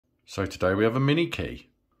So today we have a mini key.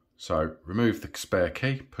 So remove the spare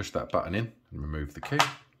key, push that button in and remove the key.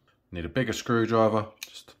 Need a bigger screwdriver,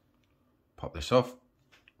 just pop this off.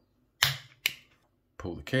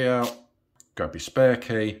 Pull the key out, grab your spare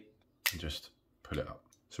key and just pull it up.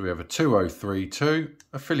 So we have a 2032,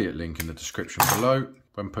 affiliate link in the description below.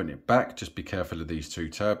 When putting it back, just be careful of these two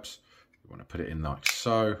tabs. You want to put it in like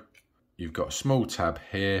so. You've got a small tab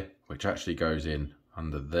here, which actually goes in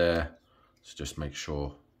under there. So just make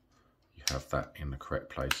sure you have that in the correct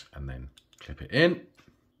place and then clip it in.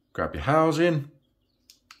 Grab your housing,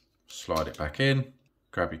 slide it back in,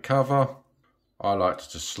 grab your cover. I like to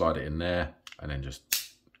just slide it in there and then just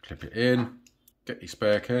clip it in. Get your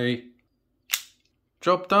spare key.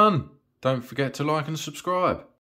 Job done. Don't forget to like and subscribe.